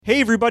Hey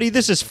everybody,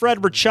 this is Fred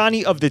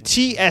Ricciani of the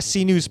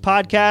TSC News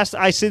Podcast.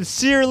 I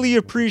sincerely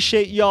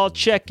appreciate y'all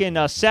checking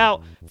us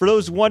out. For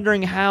those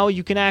wondering how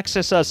you can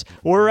access us,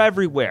 we're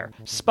everywhere.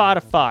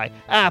 Spotify,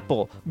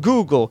 Apple,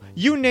 Google,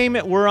 you name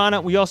it, we're on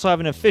it. We also have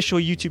an official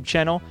YouTube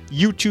channel,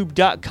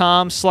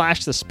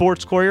 youtube.com/The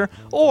Sports Courier,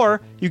 or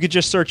you could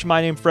just search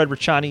my name, Fred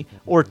Ricciani,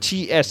 or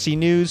TSC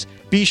News.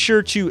 Be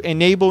sure to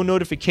enable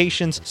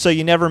notifications so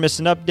you never miss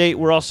an update.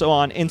 We're also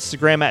on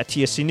Instagram at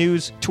TSC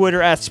News,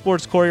 Twitter at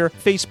Sports Courier,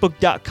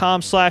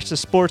 Facebook.com/The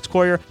Sports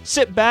Courier.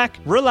 Sit back,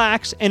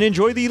 relax, and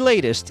enjoy the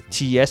latest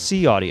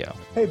TSC audio.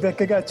 Hey,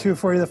 Vic, I got two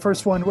for you. The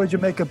first one, what did you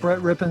make of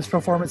Brett Rippon's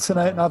performance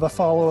tonight? And I'll have a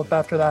follow-up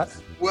after that.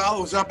 Well,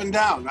 it was up and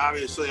down,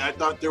 obviously. I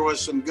thought there was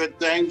some good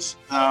things.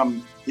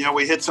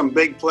 We hit some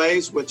big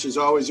plays, which is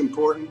always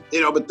important.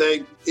 But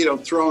they,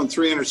 throwing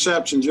 3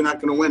 interceptions, you're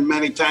not going to win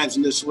many times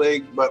in this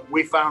league. But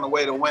we found a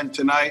way to win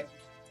tonight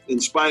in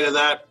spite of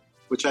that,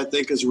 which I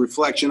think is a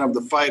reflection of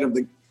the fight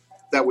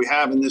that we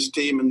have in this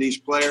team and these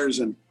players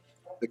and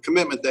the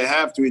commitment they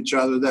have to each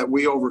other that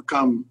we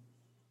overcome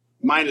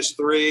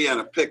 -3 and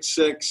a pick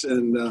 6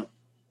 and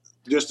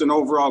just an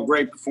overall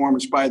great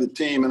performance by the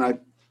team. And I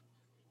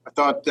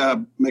thought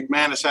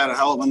McManus had a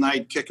hell of a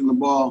night kicking the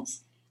ball,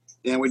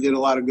 and we did a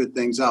lot of good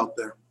things out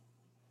there.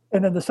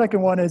 And then the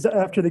second one is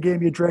after the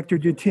game, you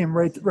directed your team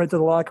right to the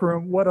locker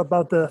room. What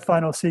about the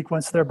final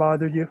sequence there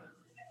bothered you?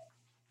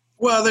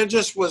 Well, there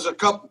just was a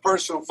couple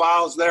personal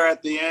fouls there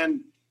at the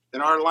end,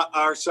 and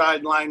our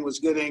sideline was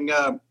getting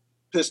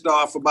pissed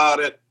off about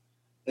it.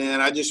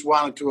 And I just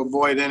wanted to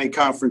avoid any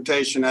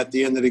confrontation at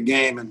the end of the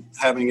game and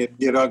having it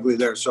get ugly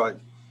there. So I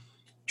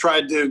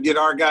tried to get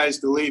our guys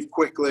to leave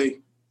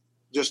quickly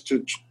just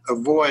to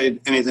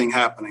avoid anything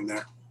happening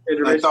there.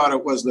 I thought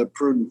it was the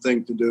prudent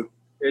thing to do.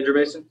 Andrew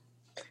Mason?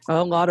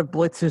 A lot of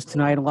blitzes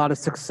tonight, a lot of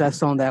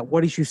success on that.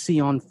 What did you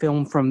see on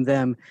film from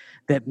them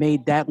that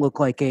made that look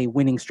like a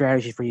winning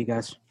strategy for you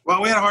guys?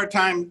 Well, we had a hard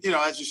time,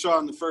 as you saw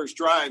in the first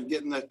drive,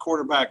 getting the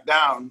quarterback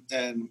down,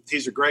 and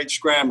he's a great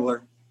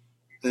scrambler.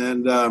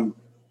 And,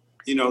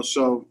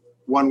 so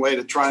one way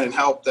to try and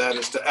help that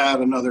is to add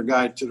another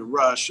guy to the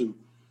rush.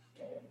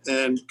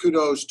 And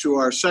kudos to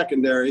our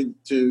secondary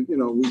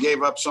we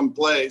gave up some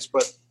plays,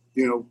 but,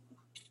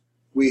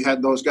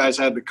 those guys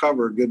had to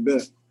cover a good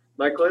bit.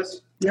 Mike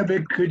Liss? Yeah,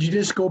 but could you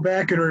just go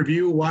back and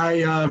review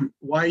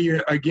why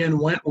you again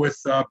went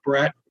with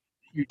Brett?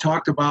 You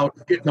talked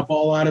about getting the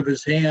ball out of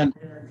his hand.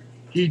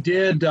 He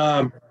did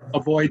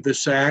avoid the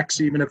sacks,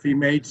 even if he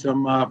made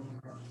a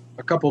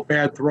couple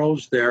bad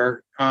throws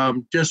there.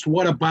 Just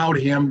what about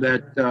him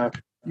that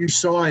you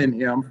saw in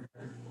him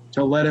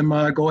to let him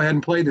go ahead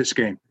and play this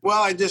game?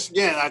 Well, I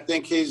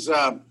think he's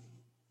a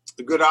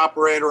good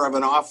operator of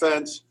an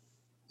offense.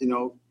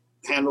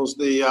 Handles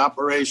the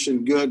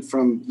operation good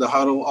from the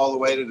huddle all the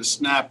way to the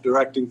snap,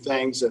 directing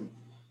things, and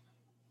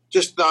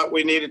just thought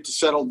we needed to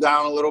settle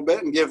down a little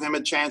bit and give him a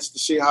chance to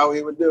see how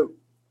he would do.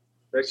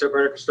 Next up,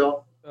 Bernard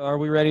Cristal. Are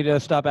we ready to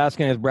stop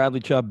asking, is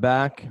Bradley Chubb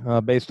back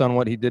based on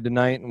what he did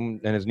tonight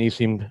and his knee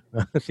seems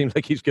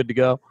like he's good to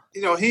go?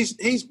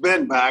 He's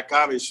been back,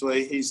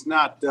 obviously. He's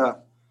not,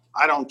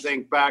 I don't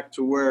think, back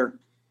to where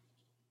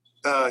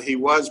he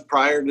was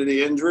prior to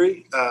the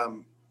injury.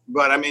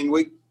 But,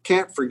 we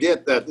can't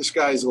forget that this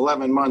guy's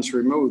 11 months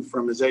removed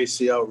from his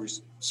ACL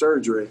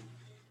surgery.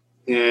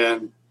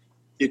 And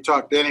you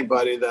talk to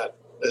anybody that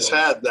has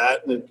had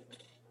that, and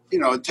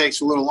it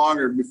takes a little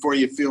longer before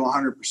you feel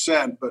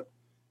 100%. But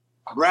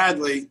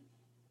Bradley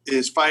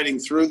is fighting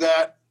through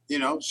that.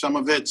 Some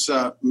of it's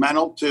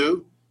mental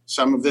too.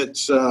 Some of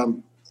it's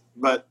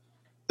but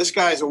this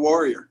guy's a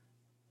warrior,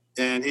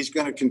 and he's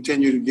going to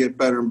continue to get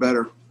better and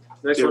better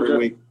every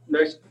week.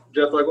 Next,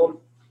 Jeff Legwold.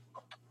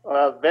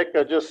 Vic,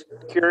 just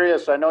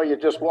curious. I know you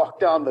just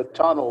walked down the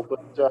tunnel,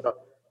 but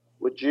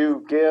would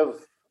you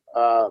give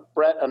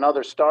Brett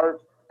another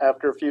start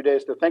after a few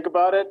days to think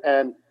about it?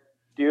 And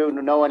do you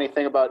know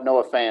anything about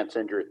Noah Fant's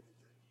injury?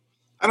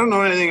 I don't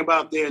know anything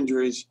about the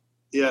injuries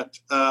yet.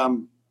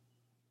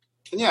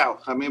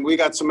 We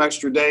got some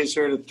extra days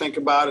here to think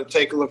about it,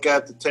 take a look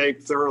at the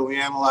tape, thoroughly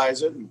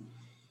analyze it, and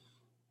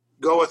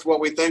go with what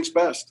we think's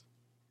best.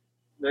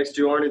 Next,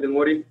 Joe Arney, then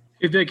Woody.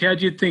 Hey, Vic, how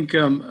do you think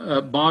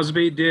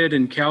Bosby did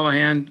and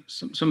Callahan,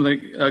 some of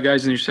the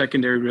guys in your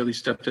secondary really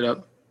stepped it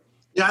up?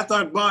 Yeah, I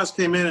thought Boss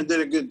came in and did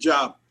a good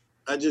job.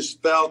 I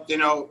just felt,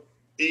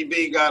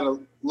 EB got a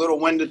little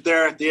winded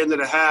there at the end of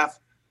the half,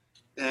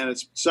 and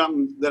it's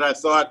something that I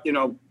thought,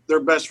 their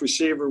best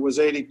receiver was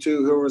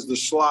 82, who was the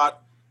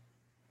slot.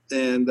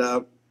 And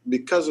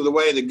because of the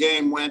way the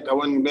game went, I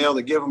wouldn't be able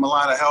to give him a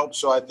lot of help.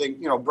 So I think,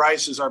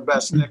 Bryce is our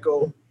best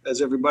nickel,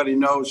 as everybody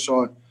knows.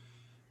 So I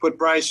put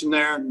Bryce in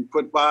there and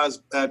put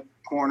Boz at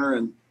corner,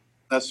 and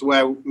that's the way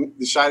I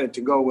decided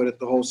to go with it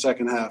the whole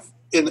second half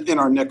in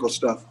our nickel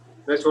stuff.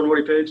 Next one,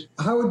 Woody Page.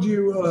 How would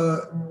you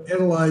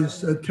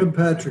analyze Tim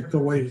Patrick, the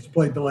way he's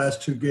played the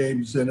last 2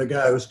 games, and a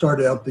guy who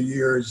started out the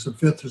year as the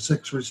 5th or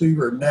 6th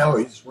receiver, and now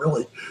he's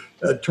really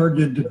turned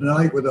into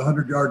tonight with a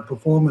 100-yard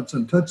performance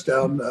and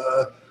touchdown,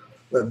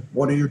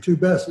 one of your 2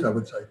 best, I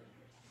would say.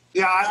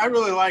 Yeah, I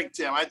really like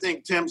Tim. I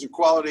think Tim's a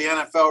quality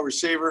NFL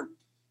receiver.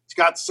 He's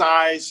got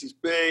size. He's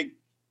big,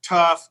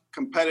 tough,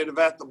 competitive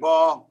at the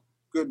ball,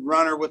 good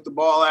runner with the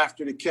ball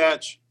after the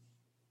catch.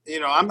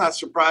 I'm not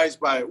surprised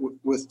by it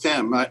with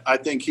Tim. I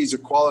think he's a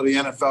quality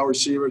NFL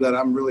receiver that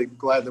I'm really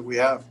glad that we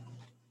have.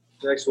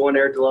 Next one,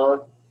 Eric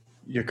Dalala.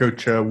 Yeah,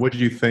 Coach, what did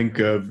you think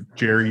of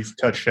Jerry's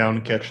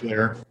touchdown catch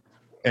there?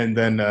 And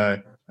then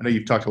I know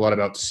you've talked a lot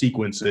about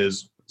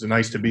sequences. Is it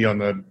nice to be on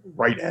the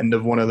right end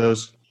of one of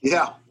those?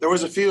 Yeah, there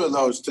was a few of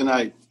those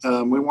tonight.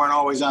 We weren't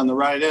always on the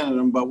right end of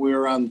them, but we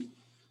were on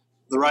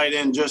the right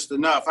end just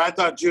enough. I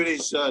thought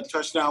Judy's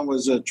touchdown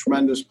was a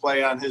tremendous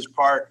play on his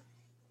part.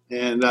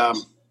 And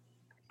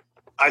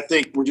I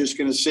think we're just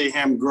going to see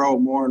him grow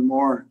more and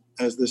more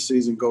as this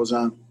season goes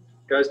on.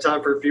 Guys,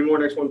 time for a few more.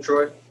 Next one,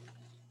 Troy.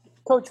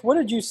 Coach, what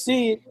did you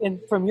see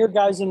from your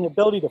guys in the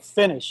ability to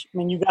finish? I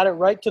mean, you got it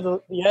right to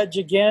the edge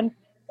again,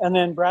 and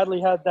then Bradley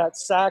had that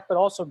sack, but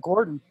also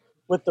Gordon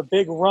with the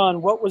big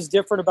run. What was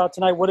different about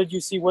tonight? What did you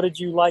see? What did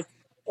you like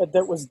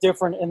that was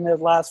different in the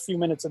last few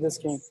minutes of this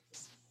game?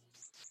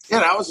 Yeah,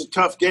 that was a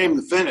tough game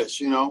to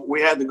finish.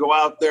 We had to go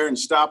out there and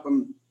stop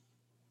them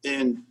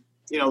in,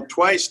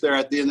 twice there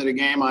at the end of the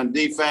game on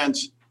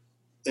defense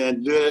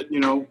and do it,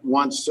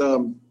 once,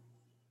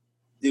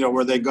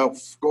 where they go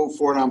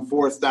for it on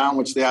fourth down,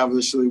 which they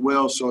obviously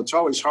will. So it's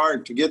always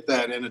hard to get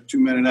that in a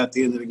 2-minute at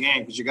the end of the game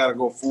because you got to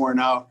go 4 and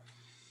out.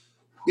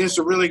 Against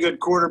a really good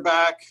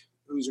quarterback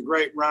who's a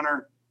great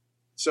runner.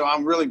 So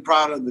I'm really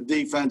proud of the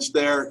defense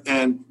there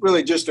and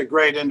really just a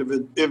great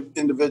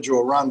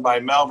individual run by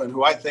Melvin,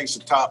 who I think is a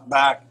top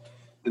back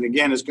and,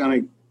 again, is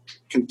going to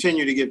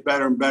continue to get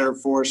better and better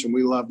for us, and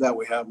we love that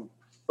we have him.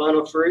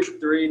 Final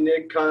three,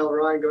 Nick, Kyle,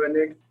 Ryan. Go ahead,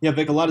 Nick. Yeah,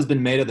 Vic, a lot has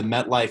been made of the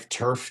MetLife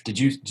turf. Did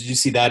you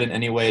see that in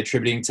any way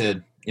attributing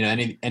to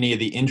any of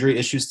the injury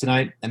issues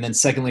tonight? And then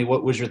secondly,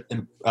 what was your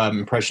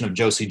impression of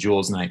Josie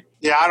Jewell's night?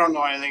 Yeah, I don't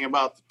know anything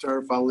about the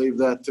turf. I'll leave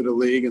that to the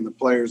league and the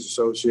Players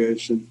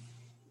Association.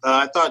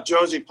 I thought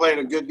Josie played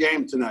a good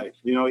game tonight.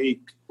 We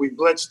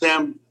blitzed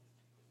him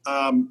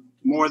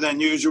more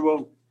than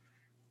usual.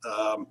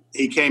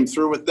 He came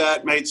through with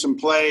that, made some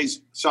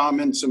plays, saw him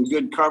in some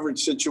good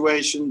coverage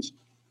situations.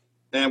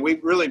 And we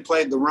really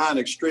played the run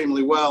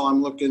extremely well.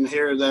 I'm looking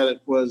here that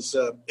it was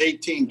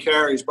 18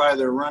 carries by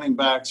their running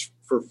backs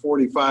for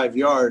 45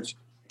 yards.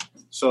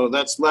 So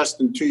that's less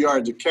than 2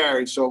 yards a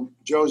carry. So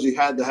Josie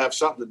had to have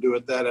something to do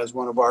with that as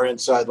one of our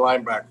inside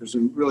linebackers,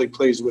 and really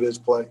pleased with his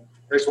play.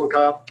 Next one,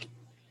 Kyle.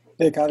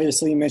 Vic,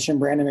 obviously you mentioned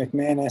Brandon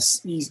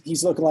McManus.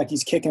 He's looking like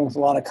he's kicking with a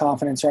lot of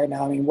confidence right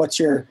now. I mean, what's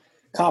your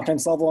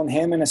confidence level in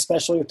him, and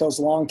especially with those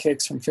long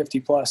kicks from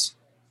 50-plus?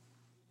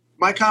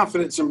 My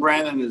confidence in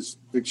Brandon is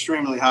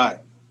extremely high.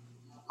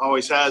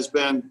 Always has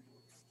been.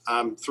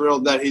 I'm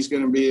thrilled that he's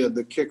going to be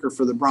the kicker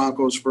for the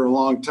Broncos for a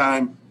long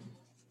time.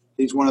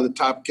 He's one of the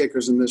top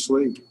kickers in this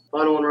league.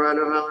 Final one, Ryan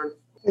O'Halloran.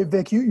 Hey,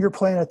 Vic, you're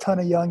playing a ton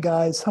of young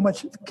guys. How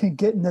much can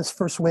get in this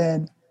first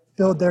win,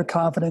 build their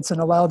confidence,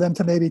 and allow them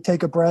to maybe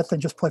take a breath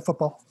and just play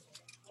football?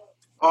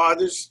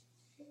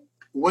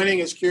 Winning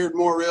has cured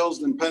more ills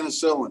than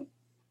penicillin.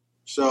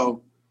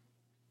 So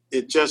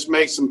it just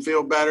makes them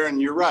feel better.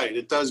 And you're right.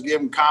 It does give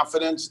them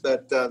confidence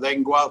that they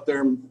can go out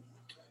there and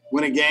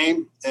win a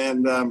game,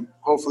 and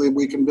hopefully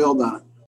we can build on it.